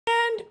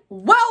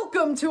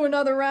Welcome to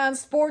another round of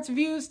Sports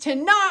Views.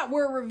 Tonight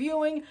we're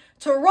reviewing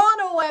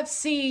Toronto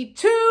FC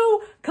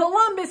 2,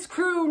 Columbus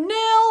Crew 0.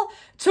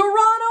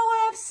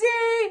 Toronto FC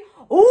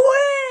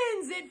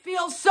wins! It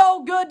feels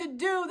so good to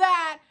do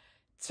that.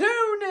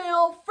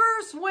 2-0,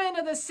 first win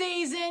of the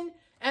season,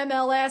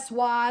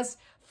 MLS-wise.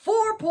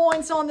 4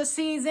 points on the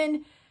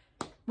season.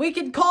 We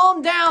can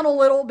calm down a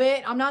little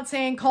bit. I'm not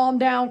saying calm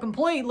down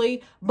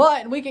completely,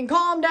 but we can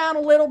calm down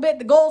a little bit.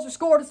 The goals are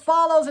scored as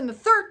follows. In the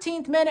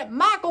 13th minute,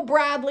 Michael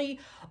Bradley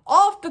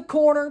off the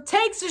corner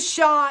takes a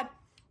shot.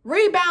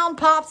 Rebound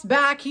pops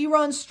back. He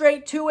runs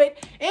straight to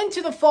it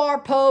into the far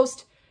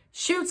post.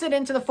 Shoots it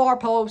into the far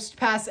post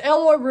past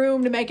Eloy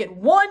Room to make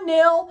it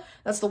 1-0.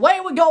 That's the way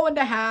we go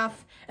into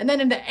half. And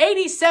then in the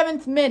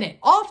 87th minute,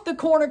 off the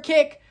corner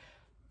kick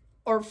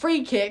or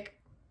free kick,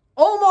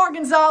 Omar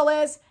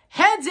Gonzalez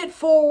heads it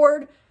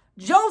forward.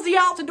 Josie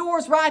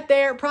Altidore's right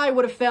there. Probably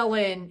would have fell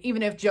in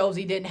even if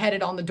Josie didn't head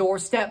it on the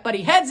doorstep. But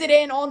he heads it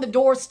in on the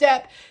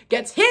doorstep.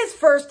 Gets his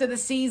first of the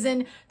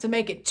season to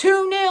make it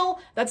 2-0.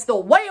 That's the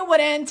way it would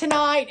end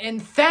tonight.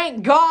 And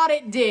thank God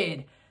it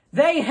did.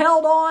 They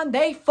held on.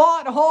 They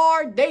fought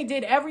hard. They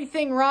did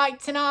everything right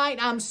tonight.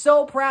 I'm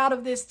so proud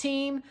of this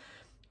team.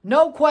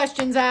 No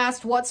questions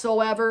asked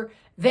whatsoever.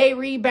 They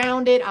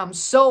rebounded. I'm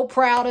so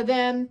proud of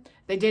them.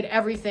 They did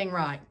everything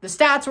right. The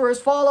stats were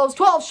as follows.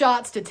 12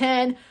 shots to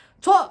 10.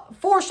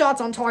 4 shots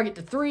on target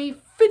to 3.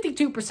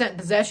 52%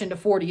 possession to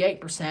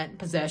 48%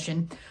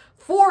 possession.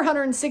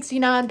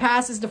 469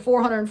 passes to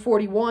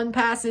 441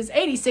 passes.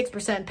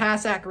 86%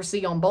 pass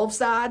accuracy on both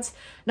sides.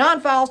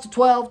 9 fouls to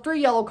 12. 3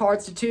 yellow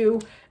cards to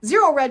 2.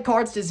 0 red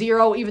cards to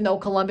 0, even though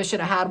Columbus should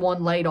have had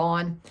one late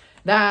on.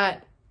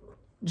 That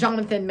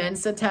Jonathan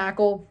Mensah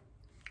tackle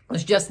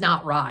was just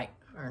not right.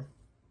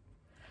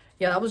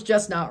 Yeah, that was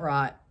just not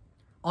right.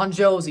 On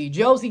Josie.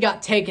 Josie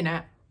got taken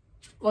out.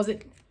 Was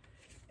it?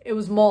 It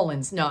was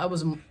Mullins. No, it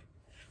was...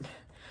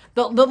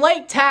 The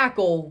late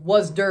tackle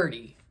was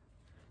dirty.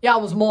 Yeah,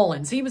 it was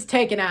Mullins. He was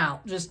taken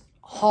out just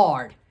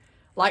hard.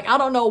 Like, I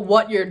don't know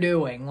what you're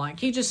doing.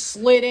 Like, he just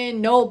slid in,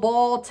 no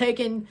ball,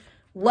 taken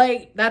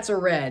late. That's a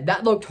red.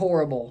 That looked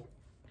horrible.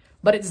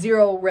 But it's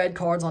 0 red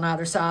cards on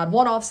either side.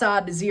 1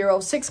 offside to 0.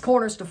 6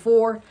 corners to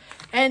 4.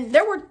 And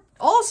there were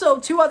also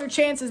 2 other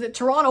chances that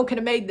Toronto could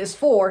have made this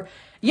 4.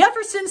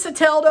 Jefferson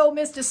Soteldo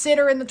missed a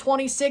sitter in the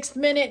 26th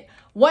minute.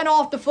 Went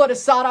off the foot of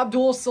Saad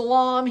Abdul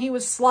Salam. He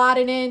was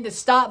sliding in to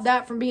stop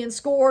that from being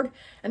scored.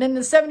 And in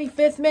the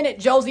 75th minute,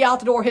 Josie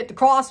Altidore hit the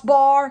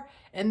crossbar.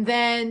 And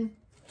then,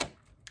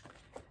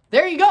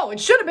 there you go. It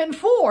should have been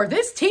 4.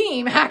 This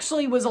team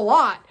actually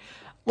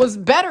was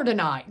better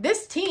tonight.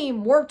 This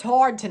team worked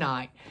hard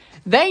tonight.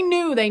 They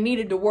knew they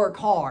needed to work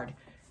hard.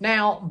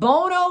 Now,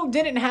 Bono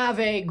didn't have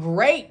a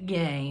great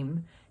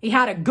game. He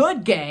had a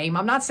good game.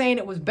 I'm not saying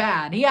it was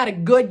bad. He had a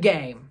good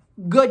game.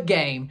 Good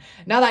game.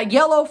 Now, that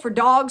yellow for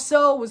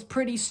Dogso was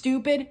pretty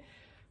stupid.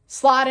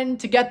 Sliding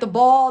to get the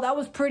ball, that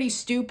was pretty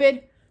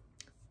stupid.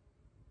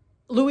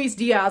 Luis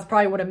Diaz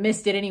probably would have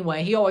missed it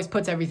anyway. He always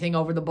puts everything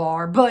over the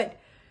bar. But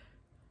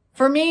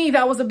for me,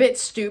 that was a bit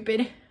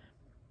stupid.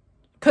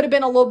 Could have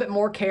been a little bit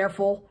more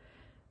careful.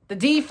 The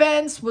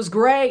defense was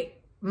great.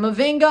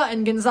 Mavinga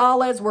and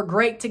Gonzalez were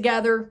great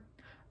together.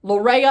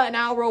 Lorea and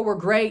Alro were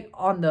great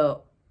on the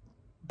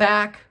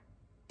back,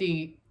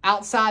 the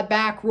outside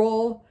back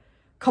role.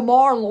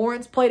 Kamar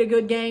Lawrence played a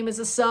good game as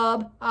a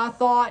sub. I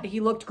thought he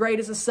looked great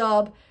as a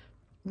sub.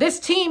 This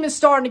team is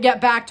starting to get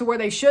back to where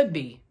they should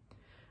be.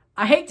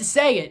 I hate to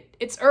say it.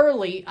 It's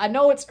early. I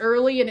know it's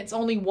early and it's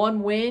only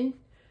 1 win.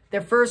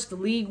 Their first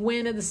league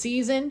win of the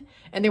season.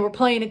 And they were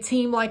playing a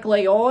team like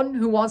Leon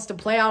who wants to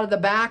play out of the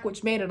back,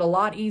 which made it a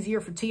lot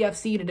easier for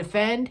TFC to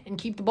defend and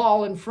keep the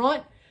ball in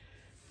front.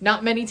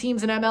 Not many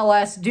teams in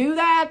MLS do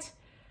that.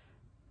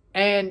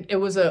 And it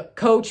was a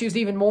coach who's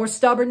even more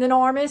stubborn than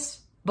Armas.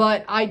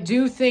 But I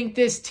do think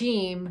this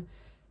team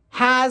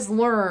has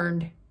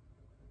learned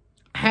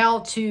how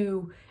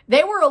to...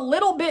 They were a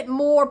little bit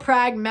more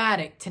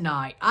pragmatic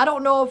tonight. I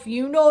don't know if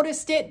you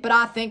noticed it, but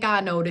I think I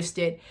noticed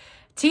it.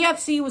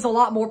 TFC was a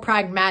lot more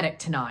pragmatic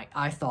tonight,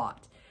 I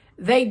thought.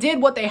 They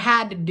did what they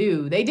had to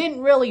do. They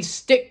didn't really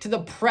stick to the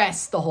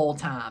press the whole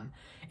time.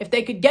 If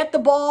they could get the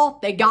ball,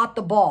 they got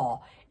the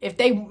ball. If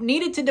they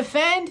needed to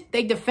defend,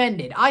 they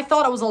defended. I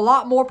thought it was a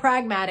lot more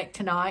pragmatic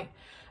tonight.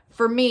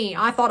 For me,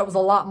 I thought it was a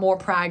lot more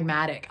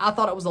pragmatic. I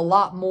thought it was a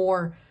lot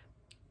more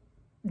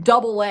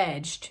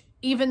double-edged.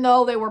 Even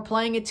though they were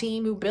playing a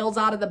team who builds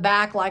out of the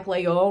back like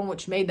Leon,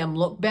 which made them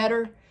look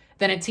better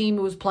than a team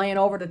who was playing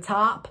over the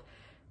top.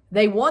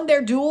 They won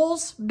their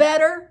duels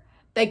better.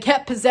 They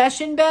kept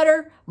possession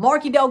better.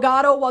 Marky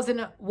Delgado wasn't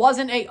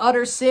a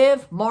utter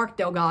sieve. Mark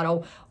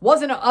Delgado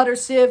wasn't an utter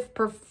sieve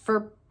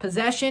for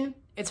possession.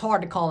 It's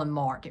hard to call him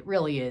Mark. It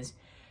really is.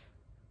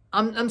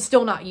 I'm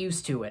still not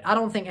used to it. I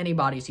don't think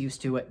anybody's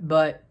used to it.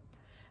 But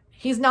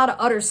he's not an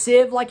utter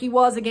sieve like he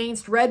was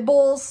against Red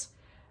Bulls.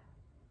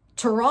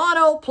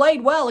 Toronto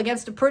played well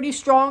against a pretty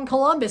strong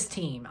Columbus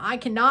team. I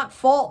cannot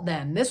fault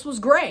them. This was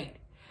great.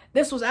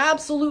 This was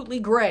absolutely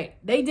great.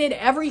 They did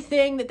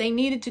everything that they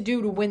needed to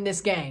do to win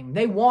this game.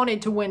 They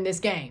wanted to win this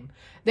game.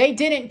 They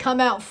didn't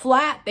come out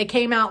flat. They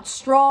came out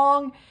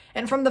strong.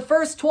 And from the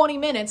first 20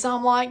 minutes,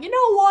 I'm like, you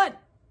know what?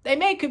 They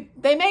may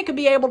could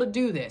be able to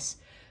do this.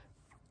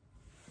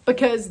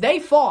 Because they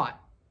fought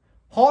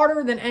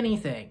harder than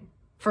anything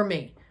for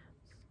me.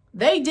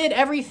 They did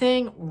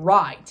everything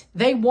right.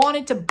 They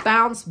wanted to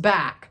bounce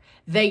back.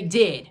 They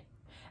did.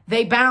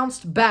 They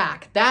bounced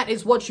back. That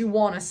is what you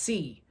want to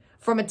see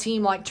from a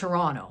team like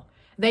Toronto.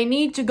 They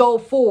need to go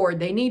forward.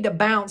 They need to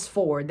bounce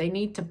forward. They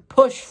need to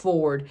push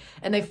forward.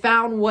 And they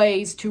found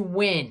ways to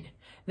win.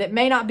 That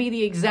may not be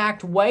the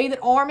exact way that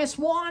Armas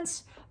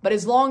wants, but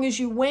as long as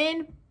you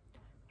win,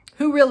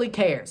 who really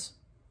cares?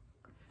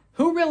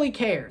 Who really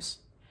cares?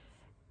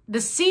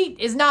 The seat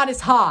is not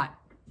as hot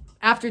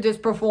after this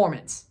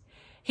performance.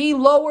 He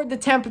lowered the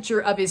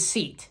temperature of his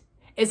seat.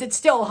 Is it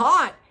still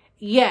hot?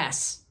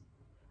 Yes.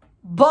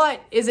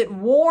 But is it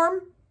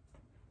warm?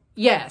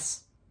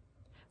 Yes.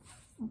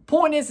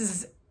 Point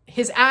is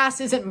his ass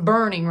isn't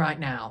burning right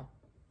now.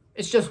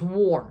 It's just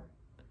warm.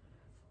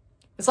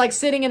 It's like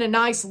sitting in a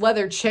nice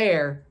leather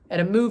chair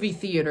at a movie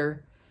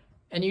theater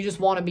and you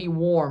just want to be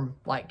warm,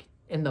 like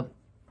in the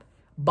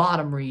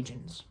bottom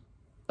regions.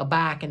 The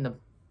back and the,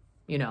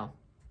 you know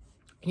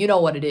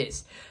what it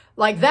is.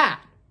 Like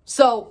that.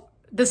 So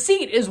the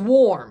seat is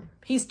warm.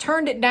 He's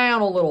turned it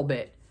down a little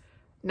bit.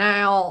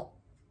 Now,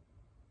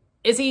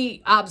 is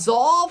he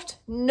absolved?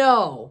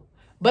 No.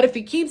 But if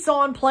he keeps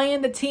on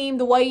playing the team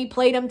the way he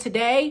played them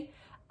today,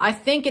 I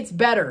think it's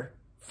better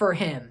for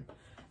him.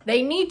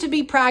 They need to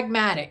be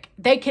pragmatic.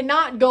 They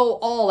cannot go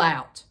all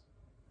out,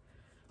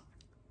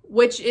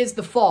 which is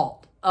the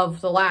fault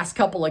of the last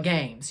couple of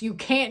games. You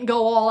can't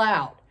go all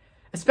out,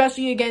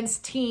 especially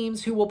against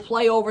teams who will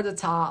play over the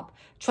top,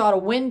 try to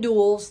win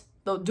duels.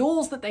 The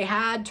duels that they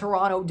had,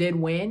 Toronto did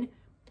win,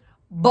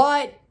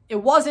 but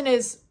it wasn't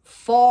as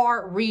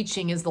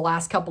far-reaching as the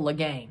last couple of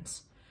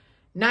games.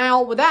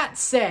 Now, with that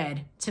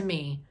said,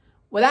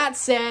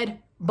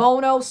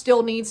 Bono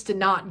still needs to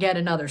not get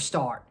another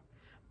start.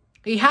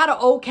 He had an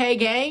okay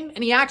game,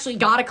 and he actually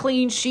got a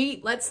clean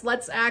sheet.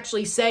 Let's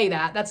actually say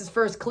that. That's his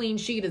first clean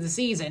sheet of the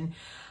season.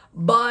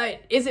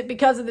 But is it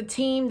because of the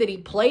team that he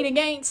played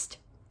against?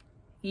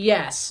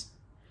 Yes.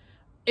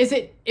 Is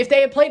it, if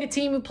they had played a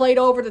team who played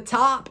over the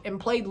top and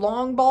played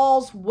long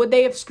balls, would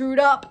they have screwed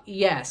up?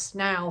 Yes.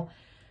 Now,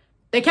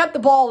 they kept the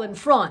ball in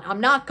front. I'm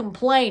not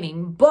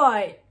complaining,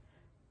 but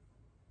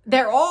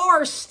there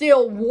are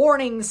still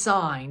warning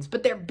signs,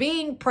 but they're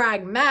being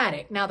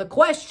pragmatic. Now, the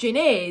question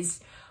is,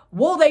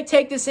 will they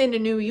take this into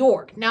New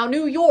York? Now,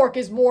 New York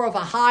is more of a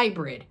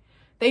hybrid.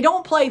 They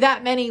don't play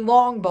that many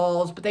long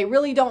balls, but they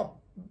really don't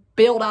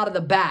build out of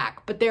the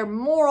back. But they're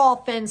more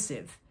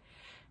offensive.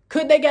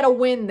 Could they get a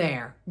win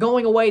there,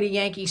 going away to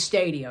Yankee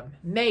Stadium?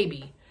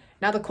 Maybe.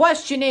 Now, the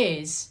question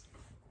is,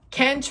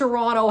 can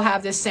Toronto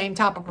have this same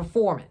type of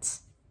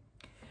performance?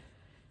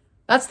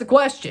 That's the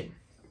question.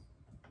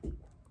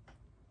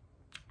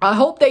 I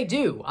hope they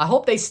do. I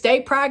hope they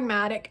stay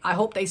pragmatic. I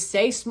hope they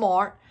stay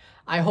smart.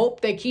 I hope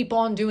they keep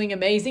on doing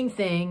amazing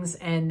things,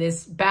 and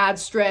this bad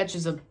stretch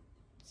is a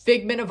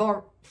figment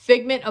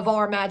of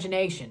our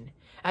imagination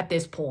at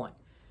this point.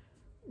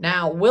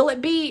 Now, will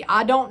it be?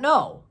 I don't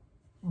know.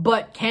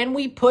 But can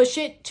we push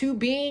it to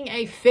being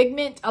a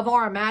figment of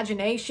our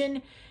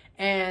imagination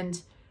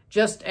and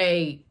just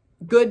a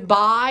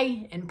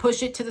goodbye and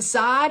push it to the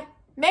side?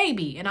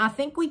 Maybe, and I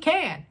think we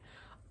can.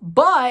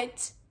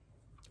 But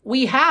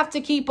we have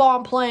to keep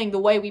on playing the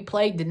way we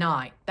played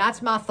tonight.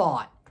 That's my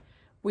thought.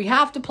 We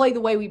have to play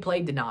the way we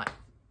played tonight.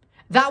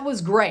 That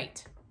was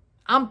great.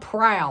 I'm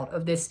proud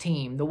of this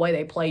team, the way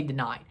they played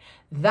tonight.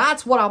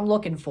 That's what I'm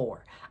looking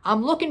for.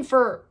 I'm looking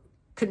for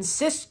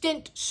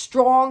consistent,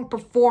 strong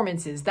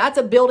performances. That's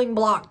a building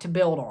block to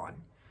build on.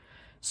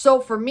 So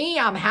for me,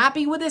 I'm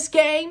happy with this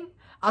game.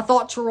 I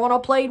thought Toronto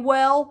played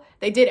well.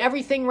 They did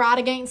everything right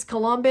against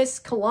Columbus.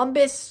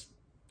 Columbus,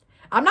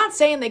 I'm not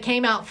saying they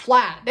came out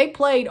flat. They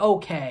played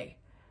okay.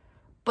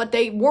 But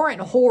they weren't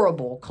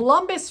horrible.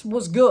 Columbus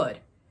was good.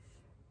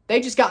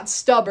 They just got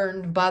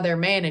stubborn by their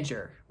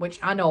manager, which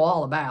I know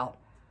all about,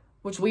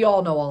 which we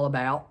all know all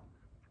about.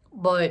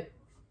 But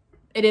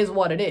it is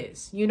what it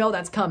is. You know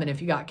that's coming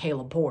if you got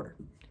Caleb Porter.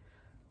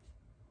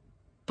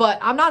 But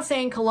I'm not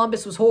saying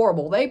Columbus was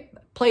horrible. They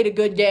played a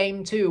good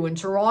game too, and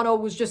Toronto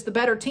was just the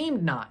better team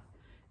tonight.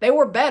 They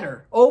were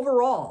better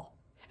overall.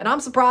 And I'm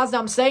surprised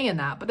I'm saying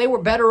that, but they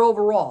were better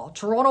overall.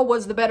 Toronto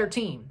was the better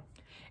team.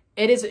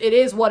 It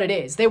is what it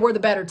is. They were the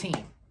better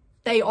team.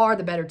 They are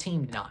the better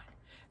team tonight.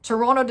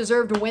 Toronto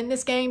deserved to win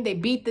this game. They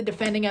beat the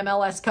defending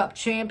MLS Cup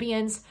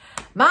champions.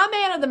 My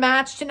man of the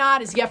match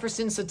tonight is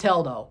Jefferson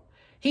Soteldo.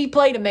 He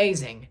played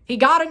amazing. He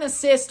got an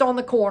assist on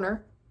the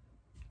corner.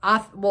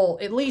 Well,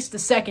 at least the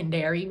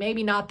secondary.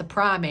 Maybe not the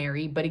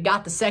primary, but he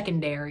got the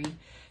secondary,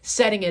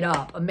 setting it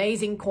up.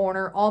 Amazing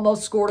corner.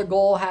 Almost scored a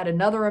goal. Had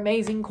another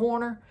amazing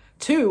corner.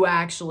 Two,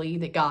 actually,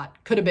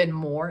 that could have been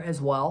more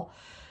as well.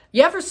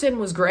 Jefferson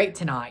was great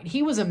tonight.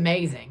 He was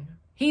amazing.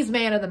 He's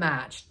man of the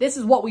match. This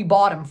is what we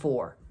bought him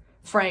for,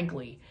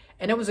 frankly.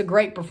 And it was a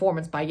great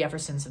performance by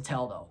Jefferson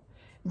Soteldo.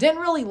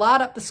 Didn't really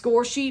light up the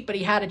score sheet, but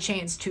he had a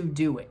chance to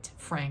do it,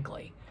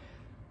 frankly.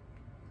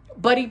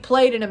 But he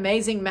played an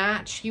amazing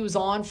match. He was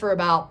on for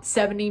about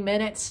 70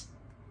 minutes.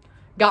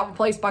 Got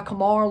replaced by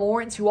Kamar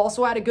Lawrence, who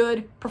also had a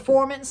good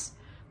performance.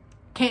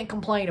 Can't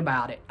complain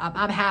about it.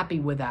 I'm happy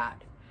with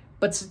that.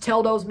 But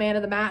Soteldo's man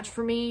of the match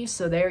for me,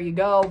 so there you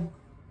go.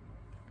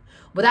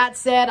 With that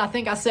said, I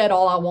think I said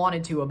all I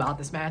wanted to about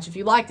this match. If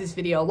you like this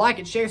video, like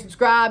it, share,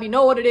 subscribe. You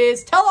know what it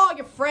is. Tell all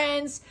your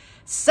friends.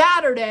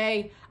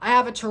 Saturday, I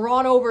have a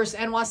Toronto versus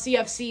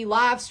NYCFC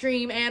live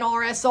stream and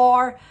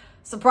RSR.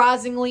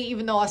 Surprisingly,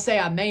 even though I say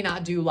I may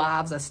not do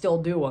lives, I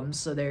still do them.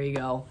 So there you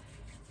go.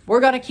 We're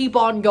going to keep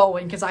on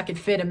going because I could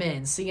fit them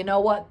in. So you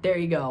know what? There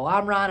you go.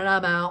 I'm Ryan and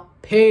I'm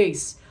out.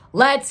 Peace.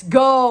 Let's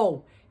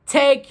go.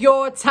 Take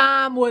your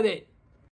time with it.